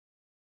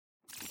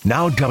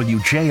Now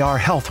WJR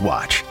Health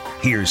Watch.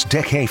 Here's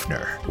Dick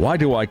Hafner. Why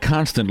do I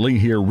constantly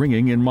hear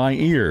ringing in my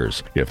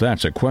ears? If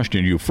that's a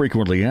question you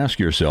frequently ask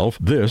yourself,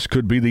 this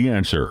could be the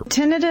answer.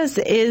 Tinnitus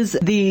is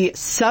the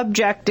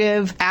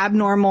subjective,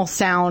 abnormal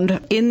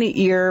sound in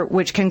the ear,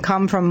 which can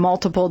come from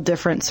multiple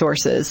different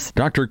sources.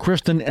 Dr.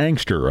 Kristen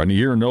Angster, an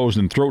ear, nose,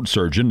 and throat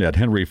surgeon at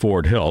Henry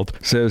Ford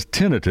Health, says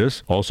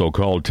tinnitus, also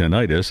called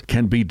tinnitus,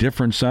 can be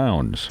different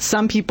sounds.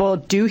 Some people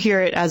do hear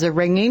it as a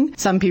ringing.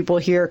 Some people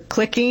hear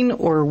clicking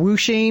or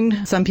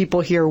whooshing. Some people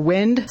hear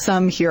wind.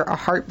 Some hear a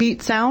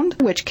heartbeat sound,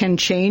 which can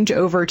change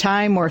over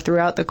time or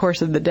throughout the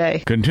course of the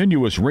day.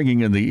 Continuous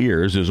ringing in the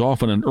ears is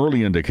often an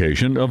early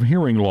indication of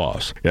hearing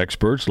loss.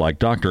 Experts like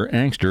Dr.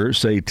 Angster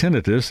say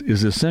tinnitus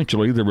is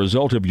essentially the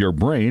result of your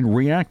brain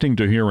reacting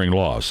to hearing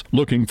loss,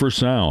 looking for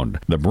sound.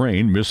 The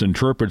brain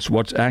misinterprets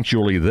what's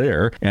actually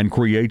there and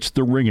creates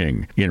the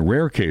ringing. In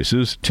rare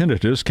cases,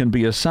 tinnitus can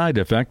be a side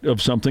effect of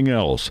something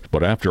else.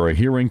 But after a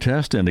hearing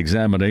test and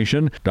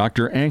examination,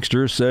 Dr.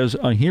 Angster says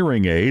a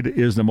hearing aid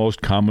is the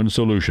most common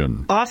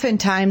solution.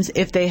 Oftentimes,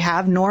 if they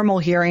have normal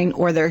hearing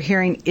or their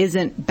hearing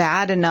isn't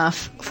bad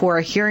enough for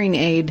a hearing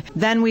aid,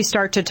 then we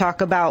start to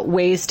talk about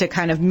ways to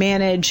kind of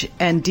manage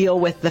and deal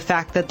with the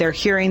fact that they're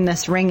hearing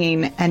this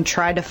ringing and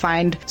try to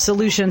find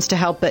solutions to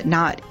help it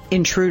not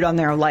intrude on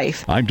their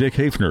life. I'm Dick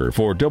Hafner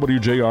for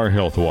WJR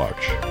Health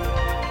Watch.